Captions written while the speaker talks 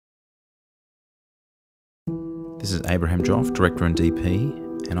This is Abraham Joffe, Director and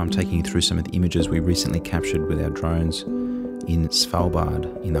DP, and I'm taking you through some of the images we recently captured with our drones in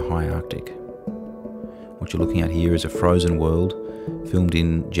Svalbard in the high Arctic. What you're looking at here is a frozen world filmed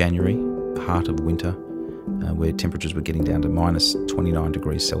in January, heart of winter, where temperatures were getting down to minus 29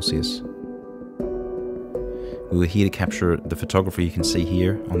 degrees Celsius. We were here to capture the photographer you can see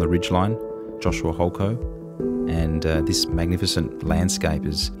here on the ridgeline, Joshua Holko, and this magnificent landscape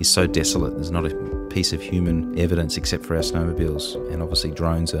is so desolate. There's not a piece of human evidence except for our snowmobiles, and obviously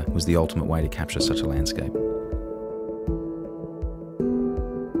drones was the ultimate way to capture such a landscape.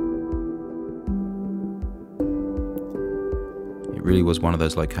 It really was one of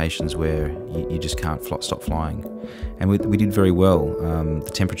those locations where you just can't stop flying. And we did very well.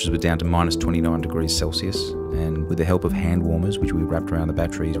 The temperatures were down to minus 29 degrees Celsius, and with the help of hand warmers, which we wrapped around the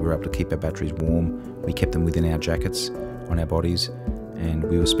batteries, we were able to keep our batteries warm. We kept them within our jackets on our bodies, and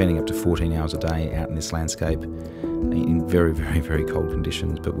we were spending up to 14 hours a day out in this landscape in very, very, very cold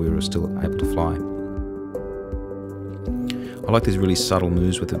conditions, but we were still able to fly. I like these really subtle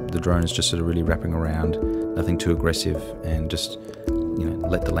moves with the drones, just sort of really wrapping around, nothing too aggressive, and just, you know,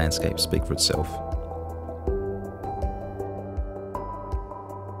 let the landscape speak for itself.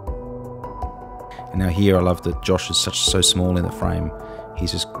 And now here I love that Josh is so small in the frame.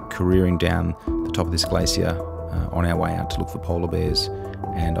 He's just careering down the top of this glacier on our way out to look for polar bears,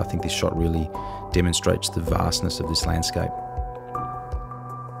 and I think this shot really demonstrates the vastness of this landscape.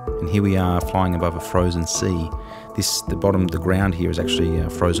 And here we are flying above a frozen sea. The ground here is actually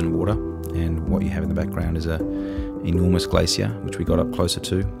frozen water, and what you have in the background is an enormous glacier, which we got up closer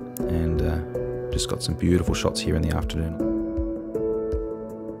to, and just got some beautiful shots here in the afternoon.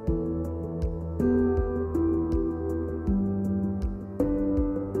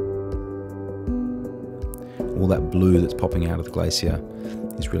 All that blue that's popping out of the glacier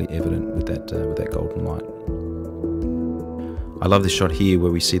is really evident with that golden light. I love this shot here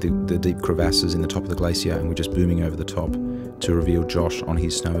where we see the deep crevasses in the top of the glacier, and we're just booming over the top to reveal Josh on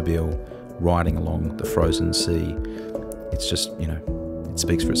his snowmobile riding along the frozen sea. It's just, you know, it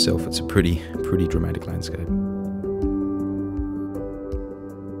speaks for itself. It's a pretty dramatic landscape.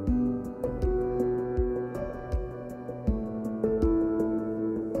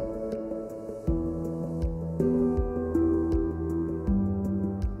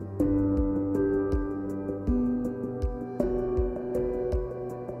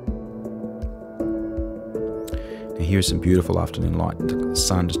 Here's some beautiful afternoon light. The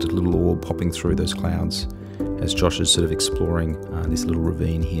sun, just a little orb popping through those clouds as Josh is sort of exploring this little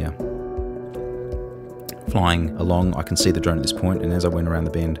ravine here. Flying along, I can see the drone at this point, and as I went around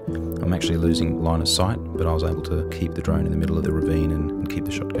the bend, I'm actually losing line of sight, but I was able to keep the drone in the middle of the ravine and keep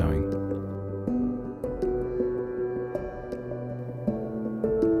the shot going.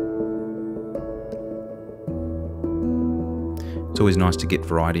 It's always nice to get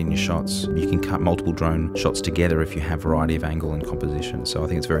variety in your shots. You can cut multiple drone shots together if you have variety of angle and composition. So I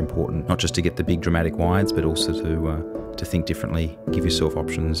think it's very important not just to get the big dramatic wides, but also to think differently, give yourself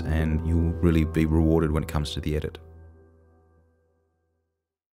options, and you'll really be rewarded when it comes to the edit.